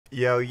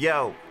Yo,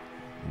 yo.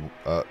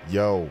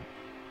 Yo.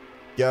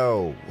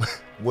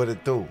 What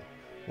it do?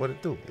 What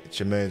it do? It's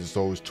your man that's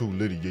always too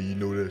litty, yeah, you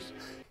know this.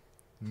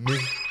 Me.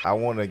 I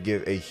want to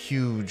give a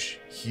huge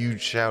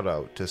shout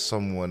out to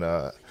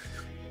someone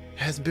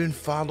has been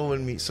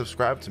following me,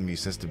 subscribed to me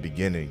since the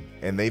beginning,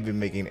 and they've been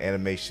making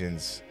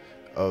animations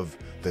of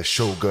the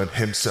Shogun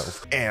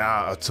himself.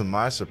 And to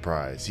my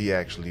surprise, he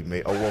actually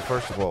made. Oh well,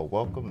 first of all,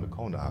 welcome to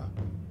Konoha.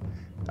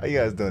 How you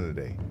guys doing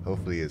today?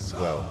 Hopefully it's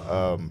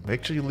well.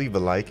 Make sure you leave a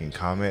like and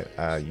comment.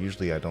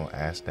 Usually I don't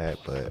ask that,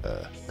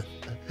 but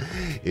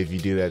if you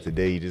do that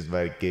today, you just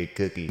might get a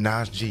cookie.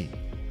 Nazg,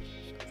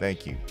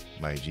 thank you,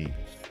 my G.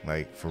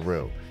 Like for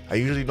real. I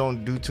usually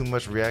don't do too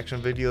much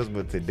reaction videos,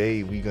 but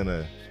today we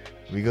gonna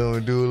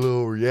do a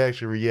little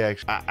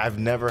reaction. I've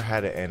never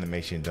had an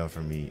animation done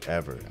for me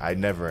ever. I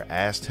never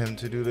asked him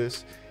to do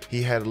this.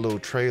 He had a little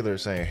trailer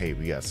saying, hey,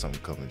 we got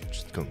something coming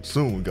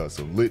soon. We got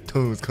some lit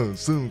tunes coming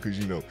soon, because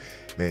you know,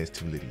 man, it's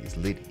too litty. It's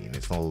litty, and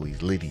it's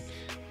always litty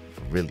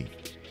for really,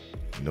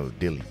 you know,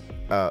 dilly.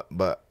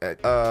 But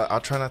I'll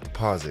try not to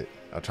pause it.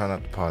 I'll try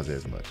not to pause it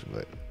as much,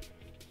 but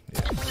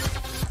yeah.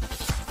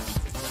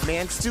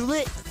 Man's too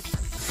lit.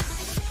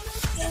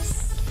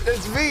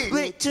 It's me.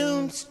 Lit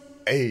tunes.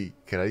 Hey,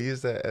 can I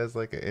use that as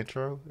like an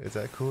intro? Is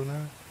that cool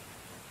now?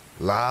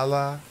 La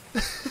la.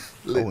 Oh,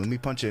 let me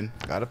punch in.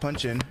 Gotta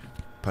punch in.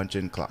 Punch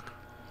in clock.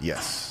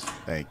 Yes.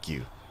 Thank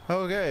you.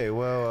 Okay,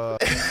 well,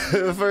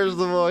 first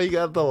of all, you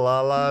got the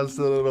la la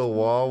instead of the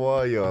wah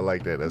wah. Yo, I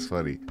like that. That's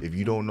funny. If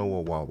you don't know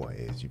what wah wah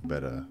is, you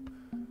better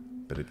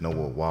know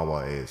what wah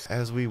wah is.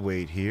 As we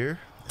wait here,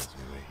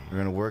 we're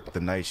gonna work the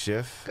night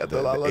shift. Got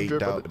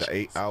the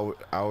 8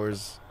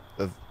 hours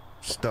of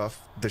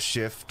stuff. The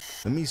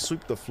shift. Let me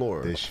sweep the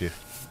floor. This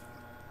shift.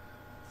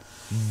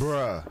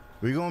 Bruh,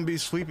 we gonna be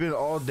sweeping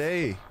all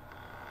day.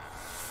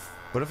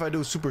 What if I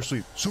do super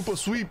sweep? Super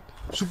sweep.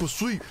 Super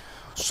sweep.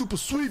 Super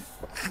sweep.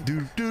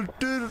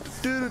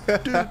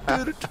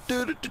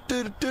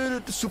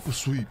 Super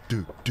sweep.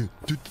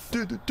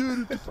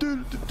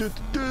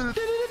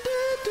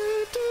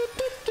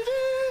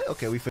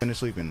 Okay, we finished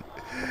sleeping.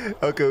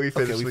 Okay, we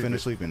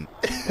finished sleeping.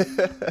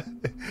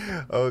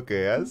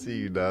 Okay, I see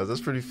you now.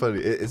 That's pretty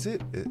funny.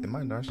 Am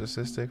I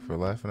narcissistic for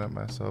laughing at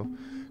myself?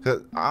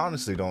 Because I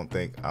honestly don't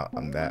think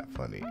I'm that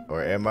funny.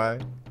 Or am I?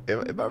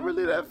 Am I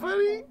really that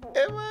funny?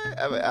 Am I?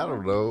 I mean, I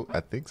don't know.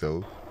 I think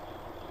so.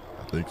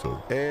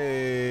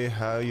 Hey,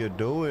 how you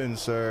doing,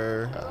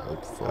 sir? I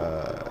hope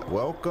so.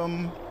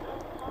 Welcome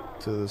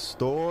to the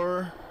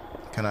store.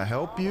 Can I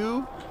help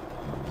you?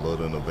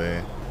 Blood in the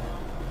van.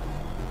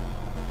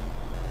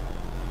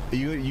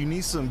 You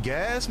need some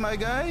gas, my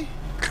guy?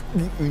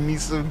 You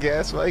need some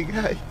gas, my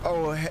guy?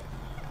 Oh,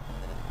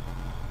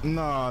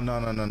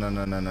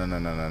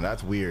 no.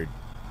 That's weird.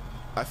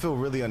 I feel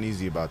really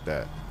uneasy about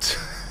that.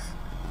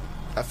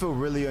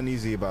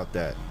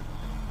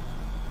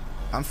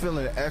 I'm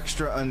feeling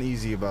extra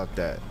uneasy about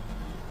that.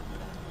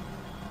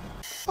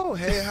 Oh,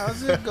 hey,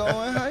 how's it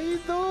going? How you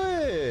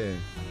doing?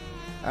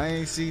 I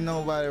ain't see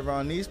nobody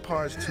around these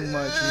parts too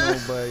much, you know,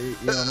 but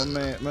you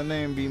know, my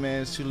name be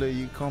Man's Too Late.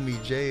 You call me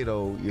Jay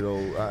though, you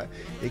know.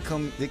 They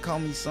call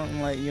me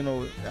something like, you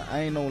know,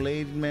 I ain't no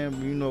lady man,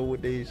 but you know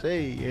what they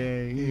say.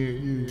 Yeah.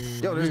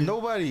 Yo, there's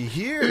nobody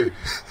here.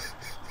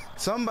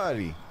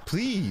 Somebody,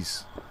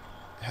 please,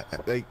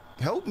 like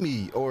help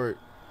me or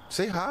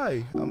say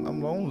hi.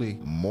 I'm lonely.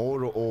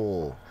 Motor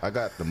oil. I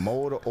got the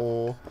motor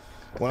oil.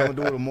 What I'm gonna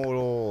do with the motor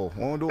oil? What I'm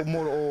gonna do with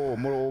motor oil?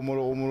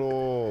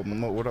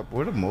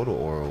 Where the motor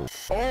oil?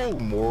 Oh,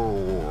 motor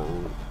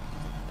oil.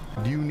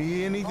 Do you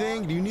need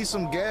anything? Do you need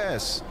some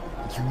gas?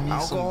 You need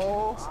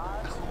alcohol?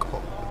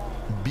 Alcohol.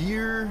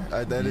 Beer?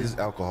 That is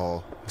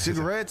alcohol.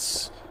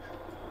 Cigarettes?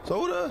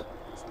 Soda?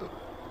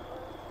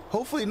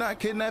 Hopefully not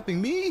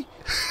kidnapping me.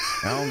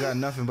 I don't got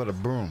nothing but a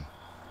broom.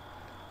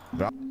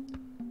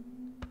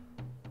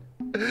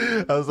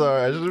 I'm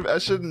sorry. I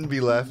shouldn't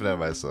be laughing at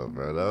myself,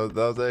 bro. That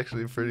was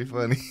actually pretty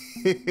funny.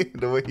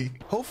 The way he...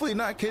 Hopefully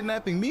not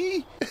kidnapping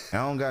me. I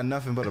don't got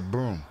nothing but a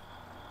broom.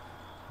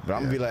 But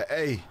I'm gonna be like,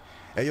 hey,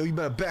 yo, you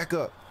better back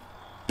up.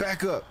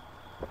 Back up.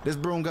 This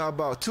broom got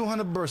about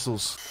 200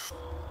 bristles.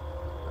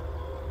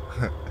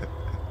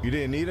 You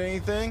didn't need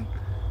anything?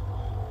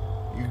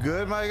 You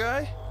good, my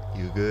guy?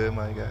 You good,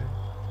 my guy?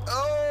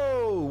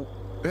 Oh,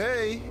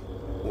 hey,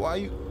 why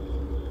you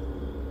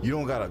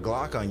don't got a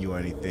Glock on you or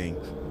anything?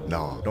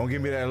 No, don't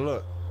give me that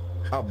look.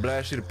 I'll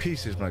blast you to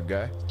pieces, my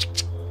guy.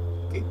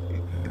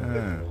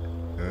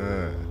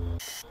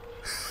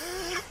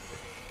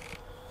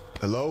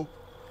 Hello?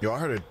 Yo, I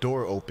heard a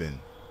door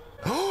open.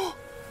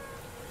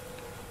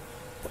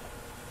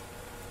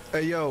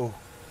 Hey, yo,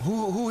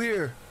 who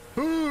here?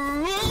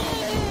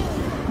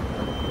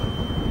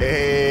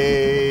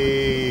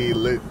 Hey,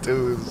 lit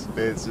tunes.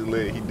 Man's too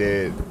lit. He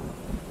dead.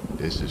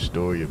 That's the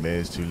story of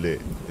Man's Too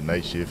Lit. The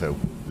night shift at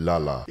La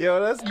La. Yo,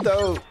 that's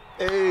dope.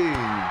 Hey.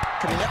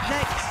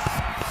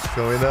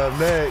 Coming up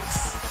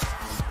next.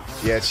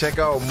 Yeah, check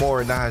out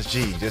more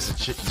nazg.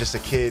 Just a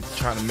kid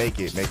trying to make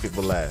it,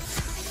 but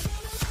laugh.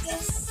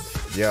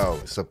 Yo,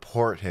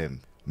 support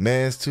him.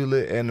 Man's Too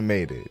Lit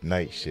Animated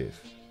Night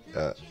Shift.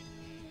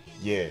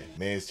 Yeah,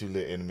 Man's Too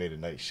Lit Animated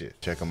Night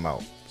Shift. Check them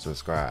out.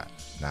 Subscribe.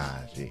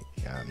 Nazg. You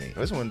know what I mean? I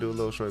just want to do a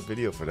little short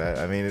video for that.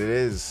 I mean, it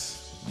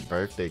is my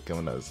birthday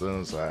coming up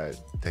soon, so I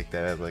take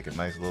that as like a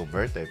nice little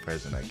birthday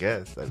present, I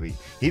guess. I mean,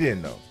 he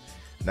didn't know.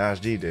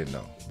 Nazg didn't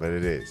know, but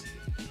it is.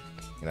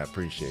 And I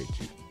appreciate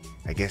you.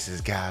 I guess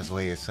it's God's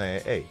way of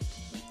saying, hey,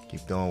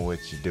 keep doing what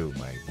you do,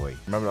 my boy.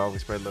 Remember to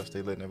always spread love,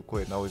 stay lit, never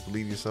quit, and always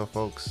believe yourself,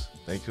 folks.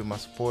 Thank you to my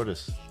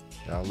supporters.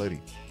 Y'all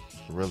litty.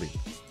 Really.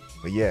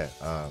 But yeah,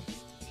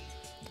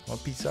 well,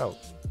 peace out.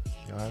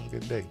 Y'all have a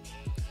good day.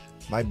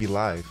 Might be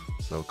live,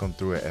 so come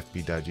through at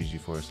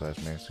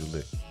fb.gg/manstoolit. You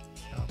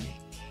know what I mean?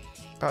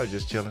 Probably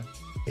just chilling.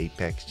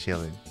 Apex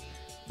chilling.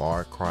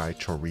 Far Cry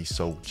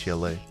Chorizo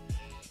chilling.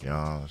 You know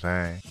what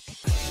I'm saying?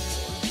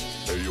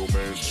 Hey, yo,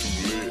 man's too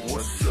lit.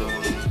 What's up?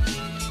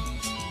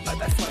 Like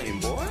that flame,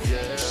 boy.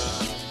 Yeah.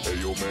 Hey,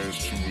 yo, man's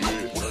too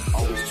lit.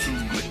 Always too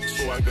lit,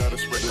 so I gotta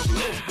spread this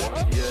love, boy.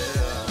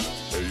 Yeah.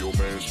 Hey, yo,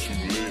 man's too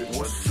lit.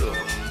 What's up?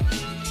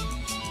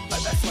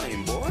 Like that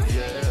flame, boy.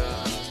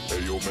 Yeah.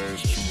 Hey, yo,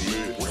 man's too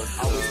lit.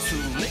 Always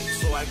too lit,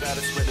 so I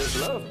gotta spread this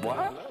love,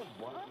 boy.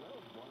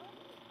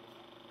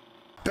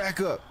 Back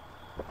up.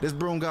 This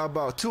broom got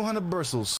about 200 bristles.